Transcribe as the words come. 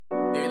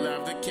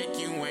to kick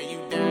you when you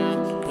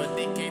down, but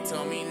they can't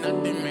tell me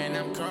nothing, man.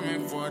 I'm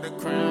coming for the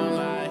crown,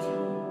 like,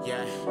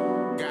 yeah.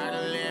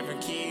 Gotta live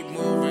and keep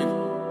moving,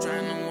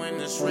 trying to win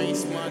this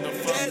race,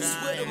 motherfucker. That's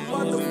where the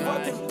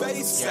motherfucking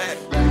bass at.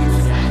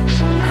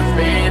 I've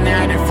been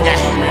at it for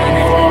a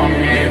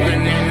minute,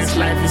 living in this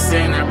life of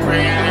sin. I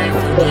pray I ain't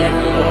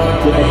forgiven,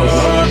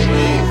 Lord.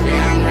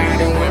 Yeah, I'm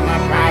riding with my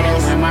body,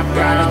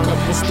 got a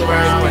couple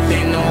stories, but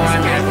they know I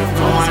never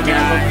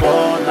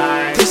fall,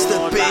 like. This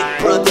the big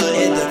brother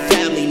in the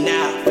family now.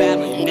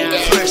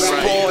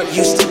 Firstborn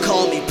used to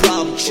call me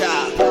problem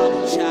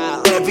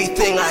child.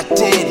 Everything I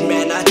did,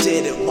 man, I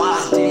did it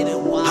wild.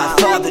 I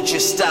fathered your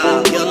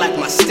style, you're like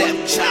my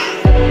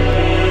stepchild.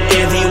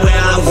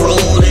 Everywhere I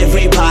roll,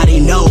 everybody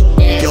know.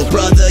 Your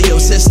brother, your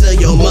sister,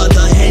 your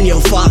mother, and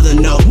your father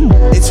know.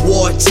 It's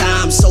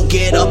wartime, so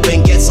get up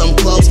and get some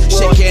clothes.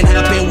 Shit can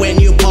happen when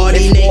you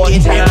party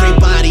naked,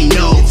 everybody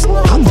knows.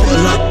 I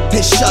pull up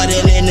and shut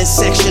it in the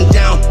section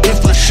down.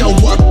 If I show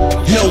up,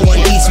 no one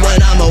eats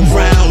when I'm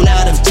around.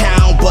 Out of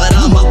town, but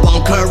I'm up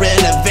on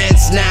current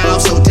events now.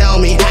 So tell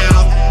me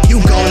how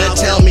you gonna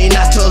tell me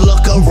not to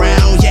look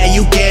around? Yeah,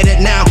 you get it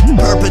now.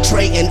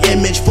 Perpetrating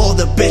image for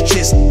the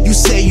bitches. You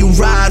say you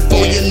ride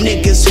for your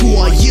niggas, who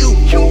are you?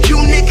 You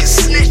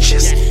niggas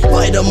snitches.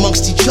 Fight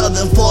amongst each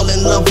other and fall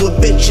in love with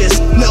bitches.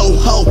 No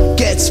hope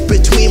gets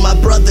between my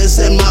brothers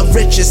and my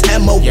riches.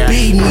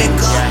 M.O.B.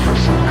 nigga.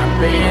 I've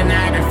been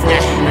at it for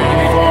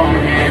a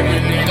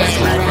minute. That's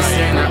like I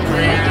said, I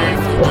pray I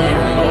ain't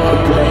forgiven, Lord.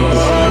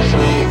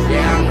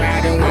 Yeah, I'm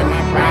riding with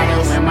my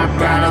body,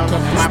 got a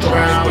couple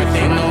stories, but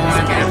they know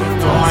I never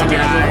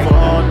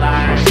fall,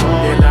 like.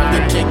 They love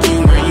to kick you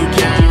when you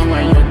down,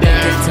 they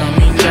can't tell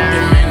me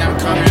nothing, man. I'm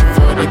coming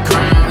for the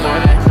crown,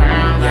 like.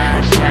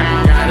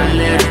 Yeah, gotta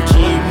live and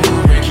keep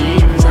moving,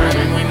 trying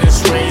to win this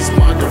race,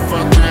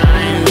 motherfucker. I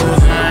ain't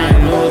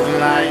losing,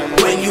 like.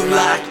 When you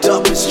locked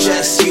up, it's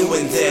just you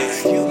and them.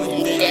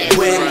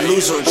 Win,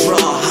 lose or draw,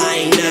 I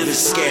ain't never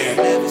scared.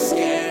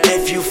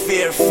 If you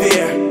fear,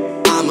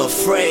 I'm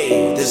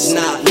afraid. There's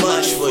not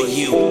much for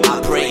you,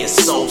 I pray your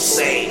soul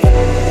saved.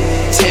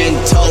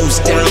 10 toes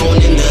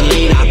down in the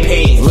lane I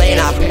pay.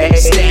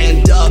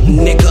 Stand up,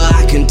 nigga,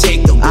 I can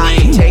take the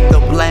blame.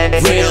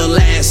 Real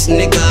ass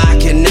nigga, I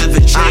can never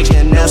change.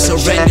 No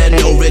surrender,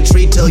 no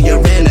retreat till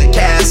you're in a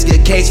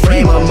casket case.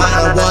 Frame of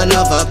mind, one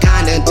of a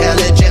kind,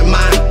 intelligent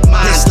mind.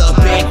 This the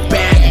big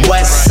bag,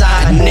 west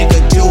side,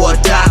 nigga, do or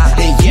die.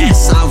 And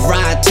yes, I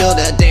ride till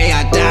the day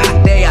I die.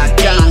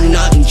 Ain't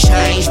nothing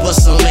changed but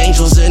some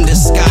angels in the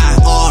sky.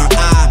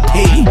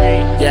 R.I.P.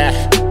 Yeah,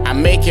 I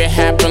make it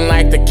happen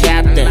like the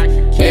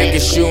captain.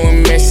 Niggas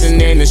shooting, missing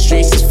in the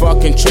streets is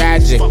fucking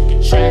tragic.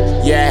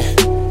 Yeah,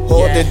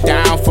 hold it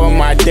down for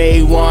my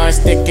day one.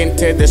 Sticking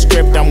to the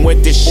script, I'm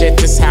with this shit,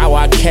 this how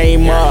I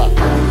came up.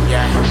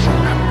 Yeah,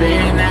 I've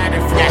been at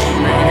it for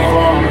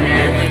a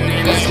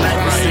minute. That's like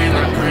I said,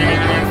 I pray I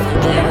ain't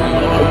forgiven,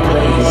 Lord.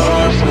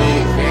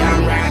 Yeah,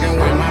 I'm riding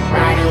with my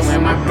body,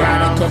 got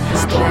a couple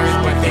stories,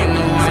 but they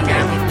know I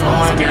never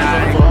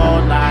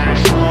fall,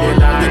 like. They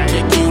love to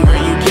kick you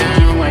when you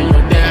down,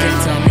 they can't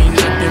tell me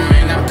nothing,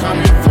 man. I'm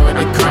coming for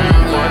the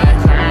crown, like.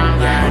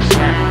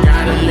 Yeah,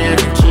 gotta live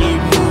and keep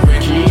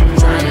moving,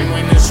 trying to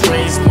win this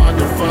race,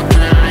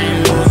 motherfucker. I ain't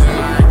losing,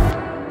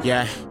 like.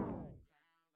 Yeah.